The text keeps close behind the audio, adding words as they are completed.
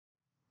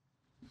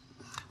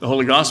The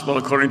Holy Gospel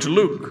according to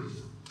Luke.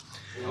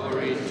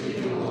 Glory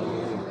to you, O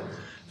Lord.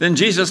 Then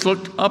Jesus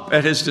looked up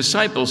at his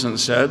disciples and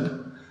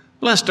said,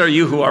 "Blessed are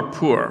you who are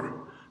poor,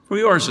 for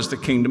yours is the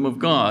kingdom of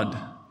God.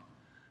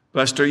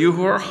 Blessed are you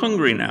who are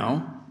hungry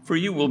now, for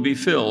you will be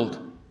filled.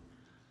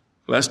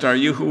 Blessed are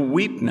you who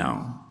weep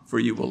now, for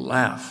you will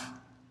laugh.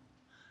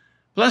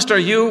 Blessed are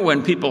you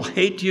when people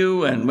hate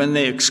you and when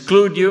they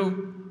exclude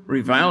you,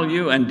 revile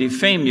you, and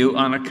defame you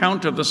on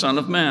account of the Son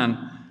of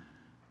Man.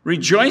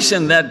 Rejoice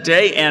in that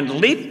day and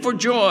leap for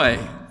joy,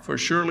 for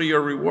surely your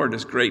reward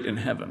is great in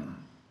heaven.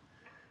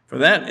 For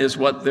that is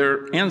what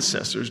their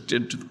ancestors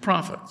did to the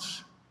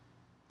prophets.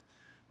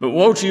 But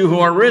woe to you who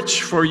are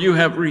rich, for you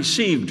have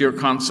received your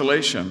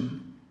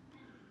consolation.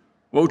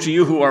 Woe to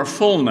you who are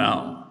full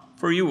now,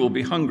 for you will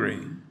be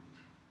hungry.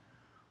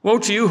 Woe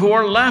to you who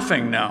are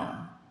laughing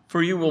now,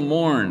 for you will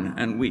mourn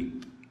and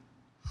weep.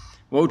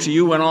 Woe to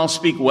you when all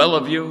speak well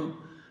of you,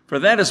 for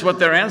that is what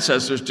their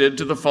ancestors did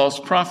to the false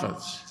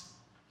prophets.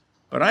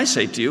 But I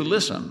say to you,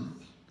 listen,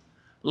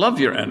 love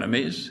your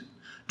enemies,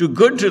 do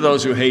good to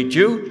those who hate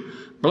you,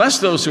 bless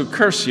those who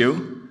curse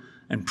you,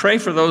 and pray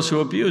for those who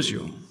abuse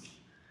you.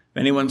 If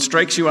anyone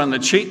strikes you on the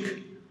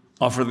cheek,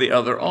 offer the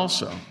other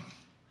also.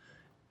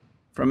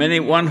 From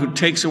anyone who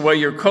takes away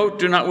your coat,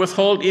 do not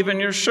withhold even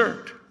your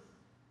shirt.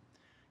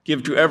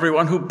 Give to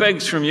everyone who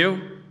begs from you,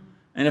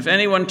 and if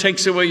anyone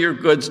takes away your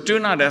goods, do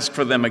not ask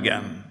for them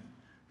again.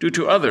 Do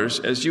to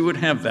others as you would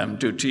have them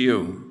do to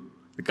you.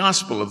 The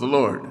gospel of the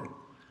Lord.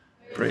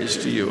 Praise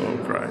to you, O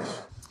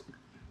Christ.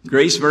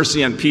 Grace,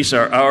 mercy, and peace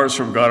are ours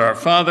from God our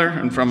Father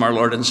and from our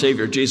Lord and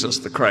Savior Jesus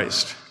the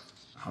Christ.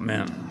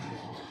 Amen.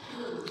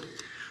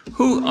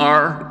 Who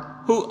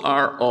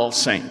are all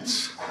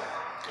saints?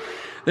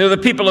 They're the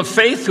people of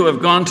faith who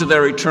have gone to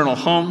their eternal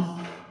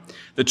home,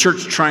 the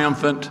church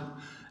triumphant,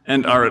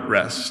 and are at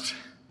rest.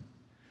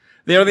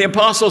 They are the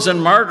apostles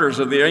and martyrs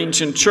of the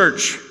ancient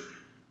church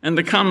and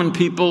the common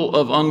people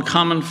of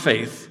uncommon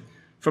faith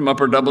from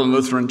Upper Dublin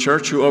Lutheran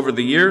Church who over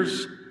the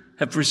years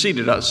have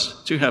preceded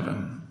us to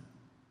heaven.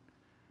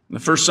 On the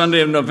first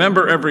Sunday of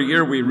November every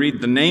year, we read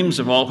the names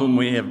of all whom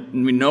we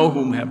know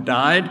whom have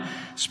died,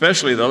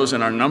 especially those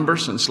in our number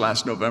since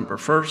last November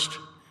 1st,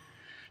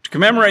 to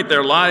commemorate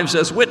their lives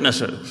as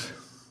witnesses.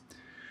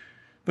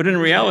 But in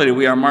reality,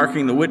 we are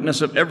marking the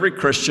witness of every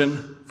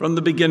Christian from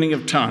the beginning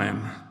of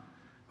time,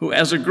 who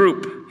as a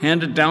group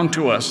handed down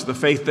to us the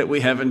faith that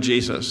we have in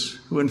Jesus,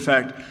 who in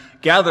fact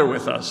gather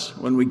with us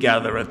when we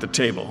gather at the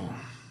table.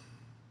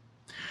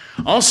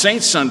 All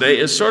Saints Sunday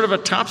is sort of a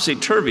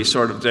topsy-turvy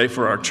sort of day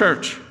for our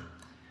church,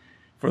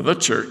 for the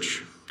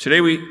church.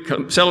 Today we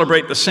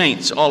celebrate the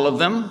saints, all of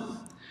them,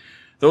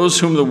 those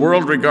whom the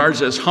world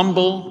regards as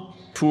humble,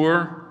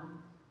 poor,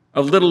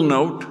 of little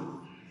note,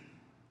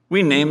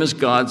 we name as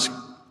God's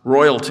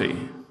royalty.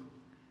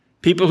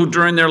 People who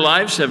during their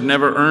lives have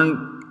never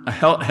earned a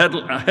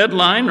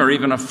headline or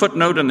even a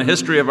footnote in the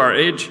history of our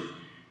age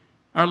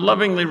are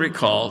lovingly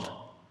recalled,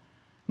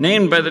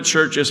 named by the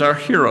church as our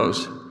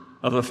heroes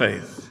of the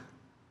faith.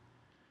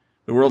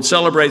 The world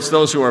celebrates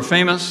those who are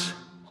famous,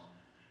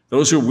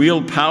 those who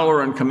wield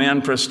power and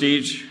command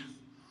prestige.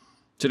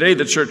 Today,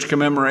 the church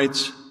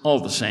commemorates all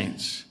the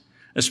saints,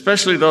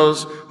 especially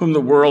those whom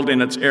the world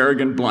in its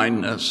arrogant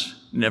blindness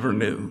never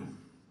knew.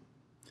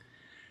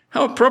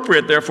 How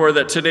appropriate, therefore,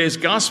 that today's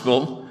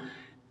gospel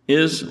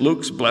is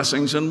Luke's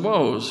blessings and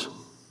woes.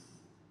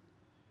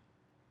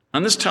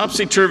 On this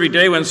topsy-turvy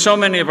day when so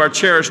many of our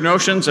cherished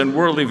notions and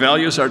worldly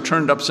values are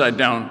turned upside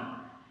down,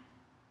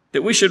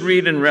 that we should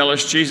read and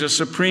relish Jesus'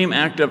 supreme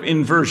act of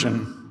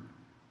inversion,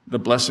 the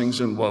blessings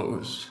and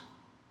woes.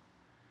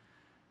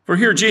 For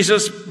here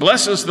Jesus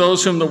blesses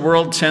those whom the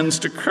world tends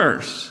to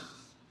curse.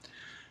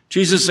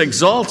 Jesus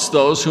exalts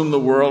those whom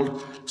the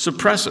world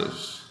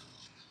suppresses.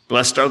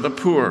 Blessed are the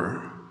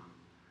poor.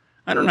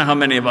 I don't know how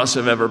many of us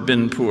have ever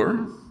been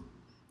poor.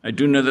 I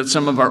do know that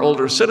some of our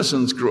older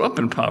citizens grew up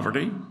in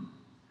poverty.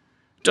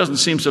 It doesn't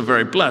seem so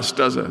very blessed,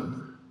 does it? Have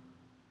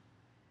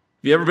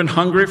you ever been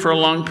hungry for a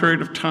long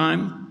period of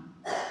time?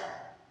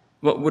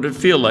 What would it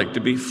feel like to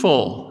be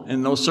full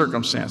in those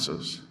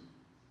circumstances?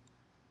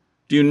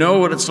 Do you know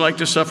what it's like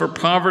to suffer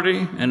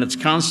poverty and its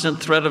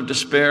constant threat of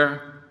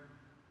despair?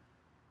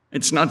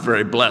 It's not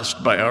very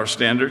blessed by our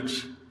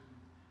standards.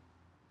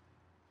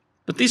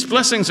 But these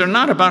blessings are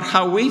not about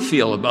how we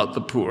feel about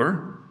the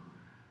poor,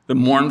 the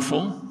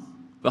mournful,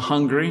 the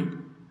hungry,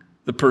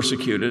 the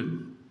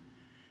persecuted.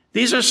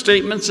 These are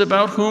statements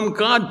about whom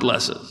God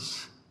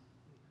blesses.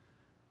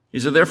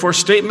 These are therefore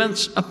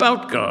statements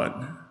about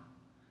God.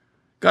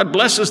 God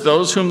blesses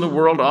those whom the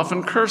world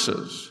often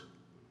curses.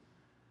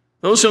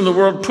 Those whom the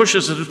world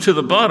pushes to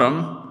the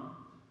bottom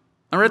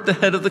are at the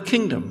head of the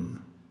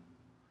kingdom.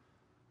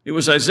 It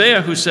was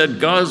Isaiah who said,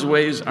 God's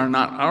ways are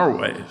not our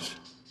ways.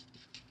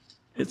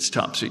 It's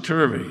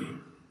topsy-turvy.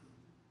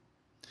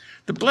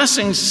 The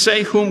blessings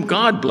say whom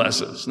God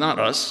blesses, not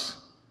us.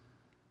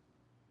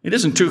 It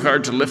isn't too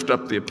hard to lift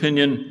up the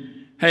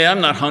opinion, hey,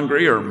 I'm not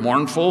hungry or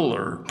mournful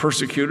or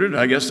persecuted.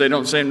 I guess they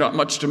don't say not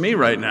much to me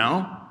right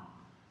now.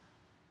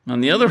 On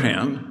the other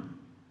hand,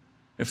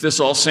 If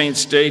this All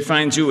Saints' Day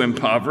finds you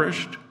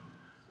impoverished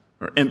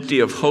or empty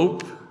of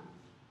hope,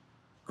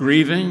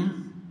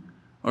 grieving,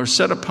 or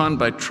set upon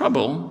by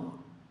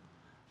trouble,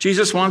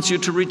 Jesus wants you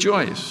to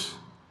rejoice.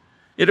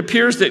 It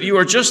appears that you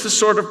are just the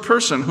sort of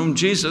person whom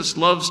Jesus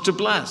loves to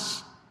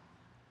bless.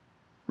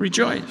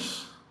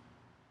 Rejoice.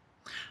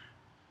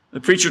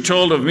 The preacher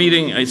told of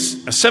meeting a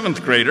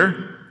seventh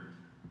grader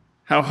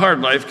how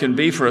hard life can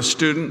be for a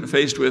student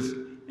faced with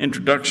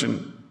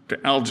introduction to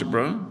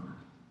algebra,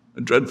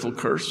 a dreadful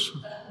curse.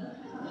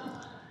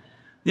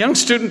 The young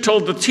student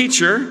told the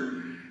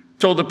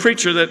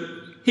preacher that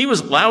he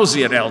was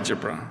lousy at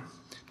algebra,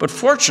 but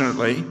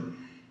fortunately,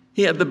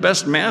 he had the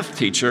best math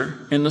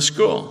teacher in the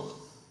school.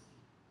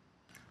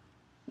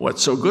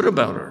 What's so good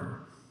about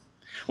her?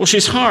 Well,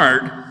 she's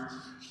hard,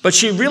 but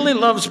she really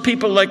loves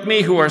people like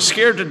me who are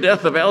scared to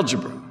death of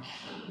algebra.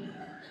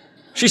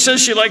 She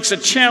says she likes a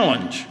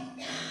challenge.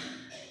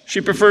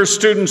 She prefers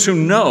students who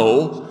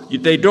know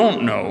they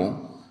don't know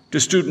to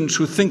students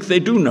who think they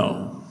do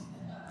know.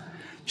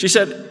 She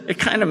said it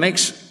kind of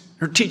makes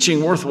her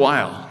teaching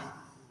worthwhile.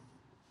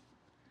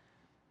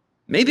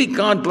 Maybe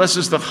God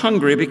blesses the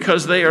hungry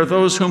because they are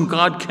those whom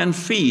God can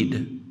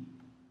feed.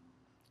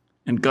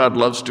 And God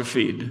loves to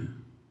feed.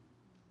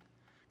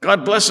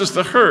 God blesses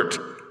the hurt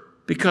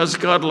because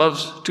God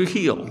loves to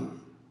heal.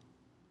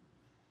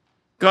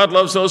 God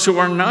loves those who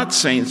are not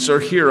saints or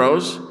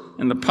heroes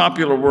in the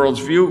popular world's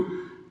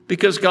view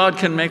because God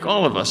can make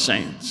all of us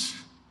saints.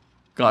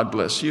 God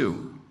bless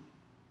you.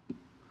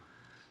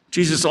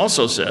 Jesus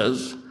also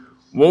says,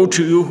 "Woe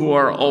to you who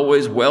are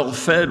always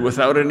well-fed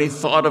without any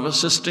thought of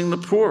assisting the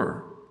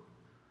poor.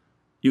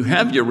 You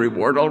have your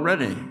reward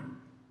already."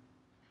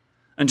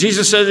 And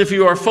Jesus says, if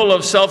you are full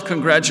of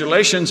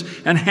self-congratulations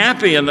and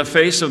happy in the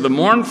face of the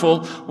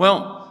mournful,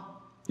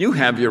 well, you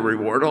have your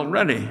reward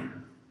already.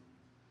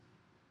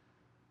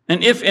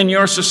 And if in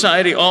your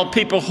society all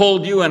people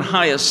hold you in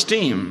high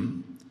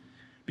esteem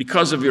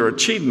because of your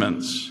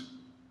achievements,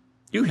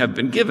 you have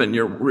been given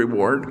your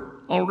reward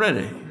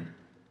already.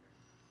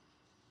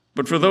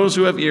 But for those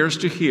who have ears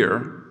to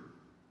hear,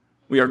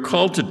 we are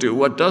called to do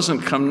what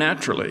doesn't come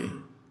naturally.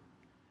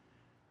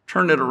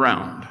 Turn it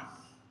around.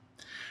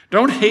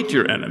 Don't hate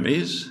your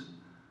enemies,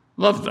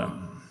 love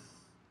them.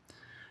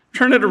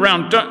 Turn it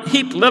around. Don't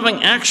heap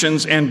loving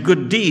actions and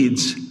good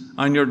deeds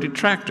on your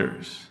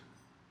detractors.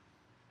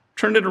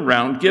 Turn it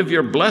around. Give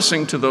your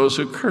blessing to those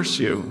who curse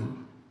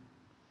you.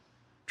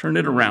 Turn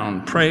it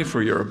around. Pray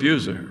for your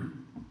abuser.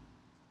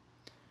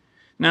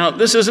 Now,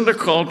 this isn't a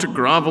call to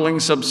groveling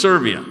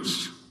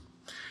subservience.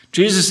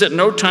 Jesus at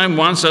no time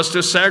wants us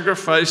to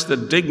sacrifice the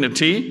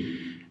dignity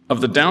of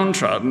the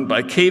downtrodden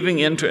by caving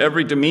into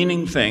every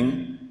demeaning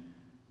thing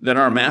that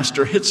our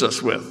master hits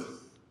us with.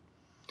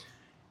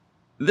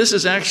 This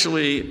is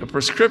actually a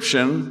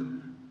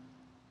prescription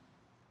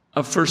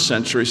of first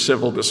century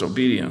civil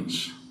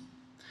disobedience.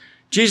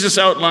 Jesus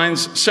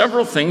outlines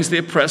several things the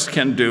oppressed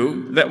can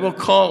do that will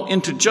call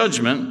into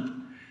judgment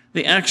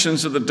the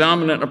actions of the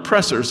dominant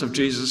oppressors of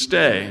Jesus'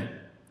 day.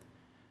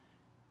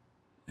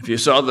 If you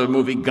saw the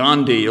movie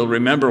Gandhi, you'll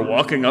remember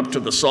walking up to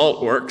the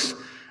salt works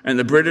and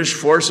the British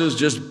forces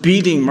just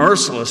beating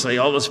mercilessly.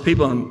 All those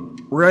people, and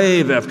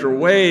wave after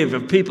wave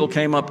of people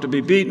came up to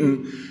be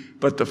beaten.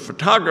 But the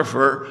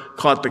photographer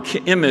caught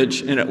the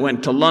image and it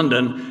went to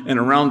London and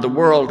around the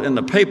world in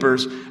the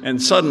papers.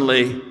 And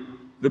suddenly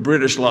the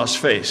British lost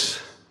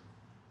face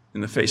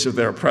in the face of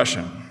their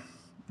oppression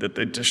that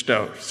they dished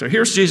out. So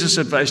here's Jesus'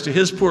 advice to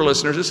his poor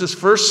listeners. This is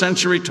first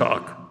century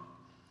talk.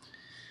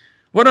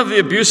 What of the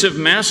abusive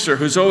master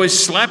who's always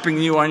slapping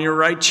you on your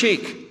right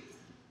cheek?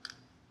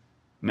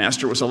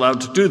 Master was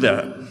allowed to do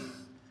that.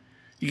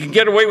 You can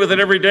get away with it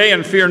every day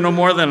and fear no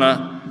more than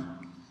a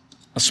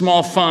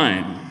small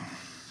fine.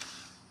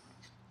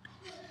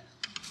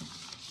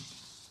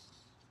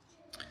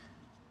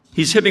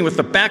 He's hitting with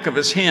the back of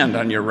his hand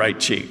on your right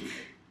cheek,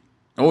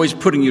 always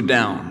putting you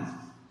down.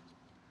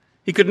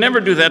 He could never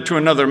do that to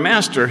another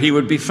master. He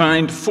would be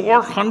fined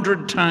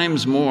 400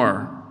 times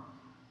more.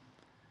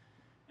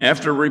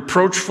 After a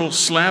reproachful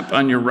slap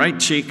on your right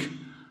cheek,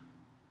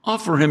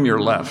 offer him your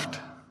left.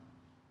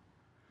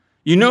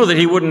 You know that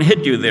he wouldn't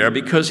hit you there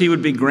because he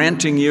would be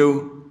granting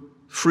you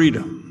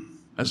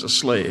freedom as a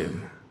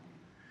slave.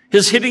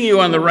 His hitting you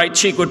on the right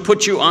cheek would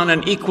put you on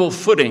an equal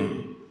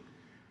footing.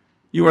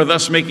 You are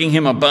thus making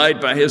him abide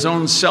by his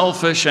own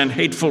selfish and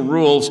hateful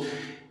rules,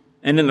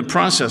 and in the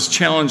process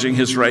challenging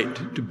his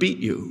right to beat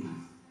you.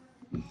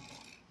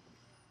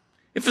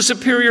 If a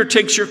superior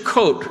takes your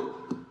coat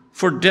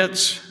for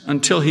debts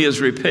until he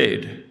is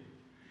repaid,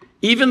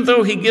 even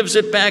though he gives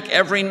it back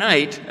every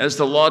night as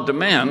the law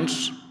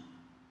demands,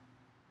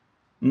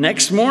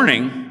 next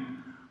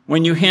morning,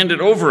 when you hand it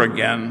over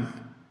again,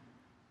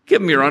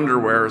 give him your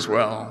underwear as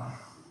well,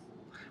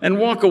 and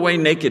walk away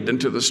naked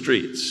into the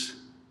streets.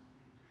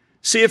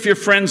 See if your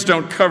friends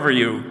don't cover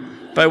you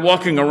by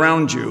walking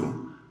around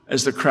you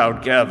as the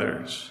crowd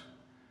gathers.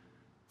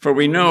 For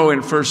we know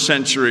in first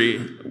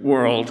century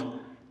world,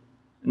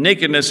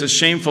 nakedness is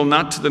shameful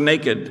not to the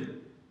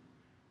naked,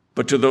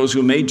 but to those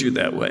who made you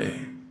that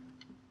way.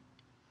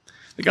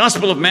 The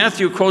Gospel of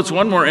Matthew quotes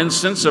one more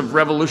instance of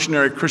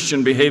revolutionary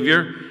Christian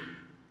behavior.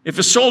 If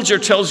a soldier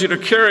tells you to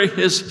carry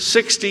his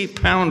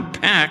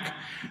 60-pound pack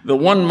the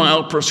 1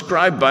 mile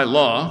prescribed by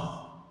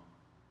law,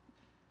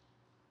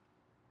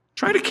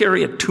 try to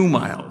carry it 2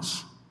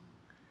 miles.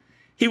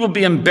 He will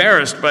be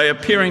embarrassed by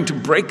appearing to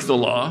break the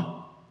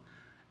law,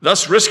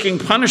 thus risking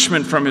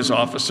punishment from his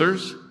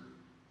officers,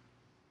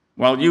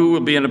 while you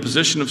will be in a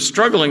position of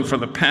struggling for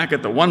the pack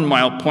at the 1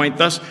 mile point,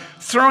 thus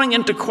throwing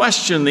into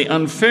question the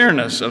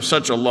unfairness of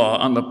such a law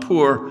on the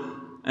poor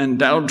and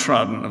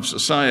downtrodden of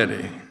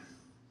society.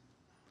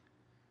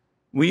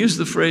 We use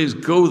the phrase,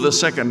 go the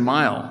second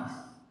mile.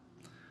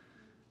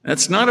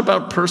 That's not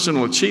about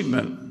personal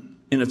achievement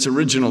in its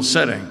original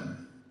setting.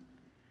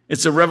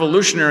 It's a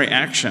revolutionary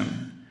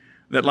action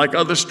that, like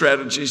other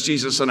strategies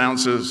Jesus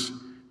announces,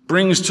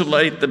 brings to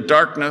light the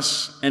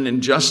darkness and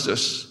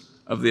injustice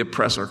of the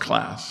oppressor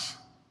class.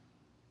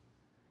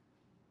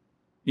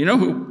 You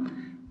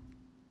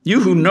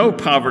who know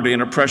poverty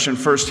and oppression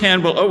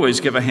firsthand will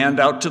always give a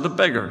handout to the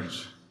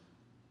beggars.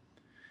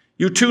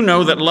 You too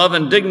know that love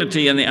and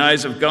dignity in the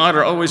eyes of God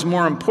are always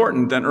more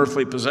important than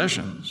earthly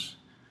possessions,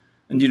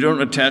 and you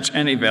don't attach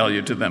any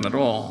value to them at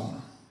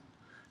all.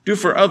 Do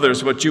for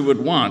others what you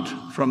would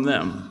want from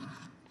them.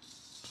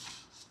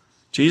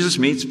 Jesus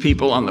meets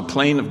people on the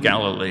plain of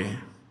Galilee.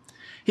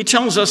 He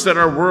tells us that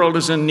our world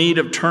is in need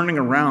of turning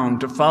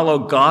around to follow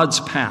God's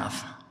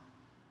path.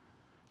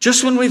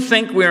 Just when we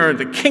think we are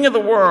the king of the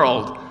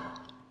world,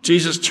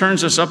 Jesus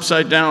turns us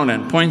upside down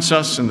and points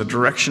us in the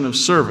direction of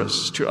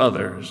service to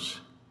others.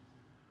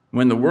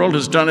 When the world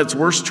has done its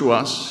worst to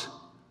us,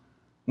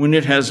 when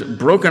it has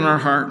broken our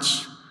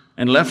hearts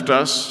and left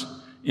us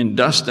in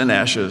dust and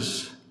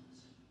ashes,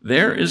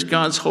 there is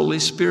God's Holy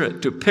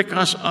Spirit to pick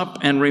us up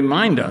and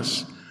remind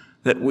us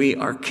that we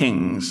are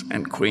kings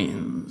and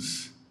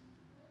queens.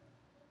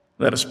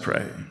 Let us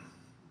pray.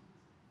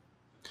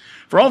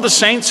 For all the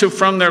saints who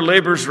from their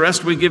labors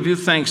rest, we give you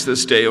thanks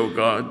this day, O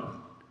God.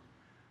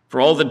 For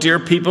all the dear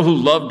people who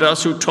loved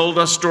us, who told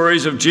us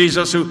stories of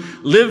Jesus, who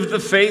lived the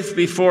faith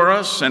before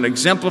us and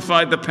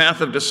exemplified the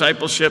path of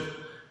discipleship,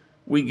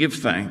 we give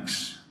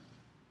thanks.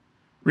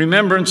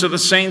 Remembrance of the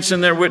saints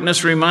and their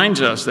witness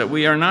reminds us that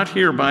we are not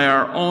here by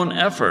our own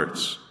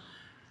efforts.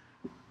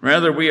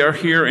 Rather, we are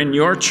here in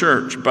your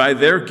church by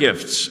their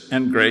gifts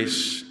and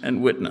grace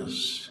and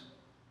witness.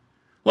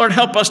 Lord,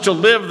 help us to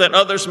live that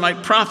others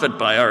might profit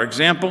by our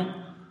example.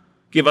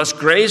 Give us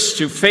grace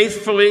to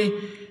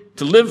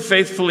live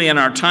faithfully in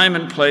our time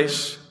and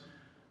place,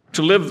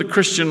 to live the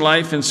Christian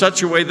life in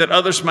such a way that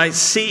others might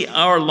see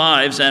our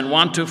lives and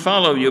want to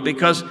follow you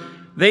because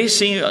they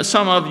see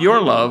some of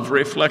your love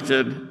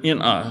reflected in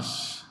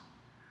us.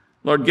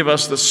 Lord, give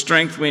us the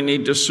strength we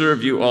need to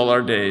serve you all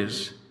our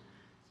days.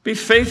 Be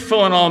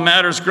faithful in all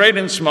matters, great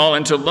and small,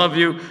 and to love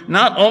you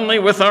not only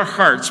with our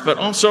hearts, but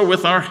also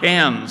with our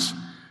hands.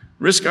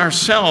 Risk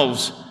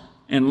ourselves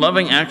in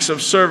loving acts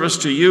of service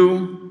to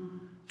you,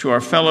 to our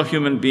fellow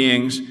human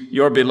beings,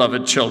 your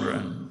beloved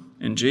children.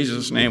 In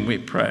Jesus' name we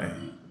pray.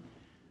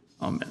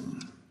 Amen.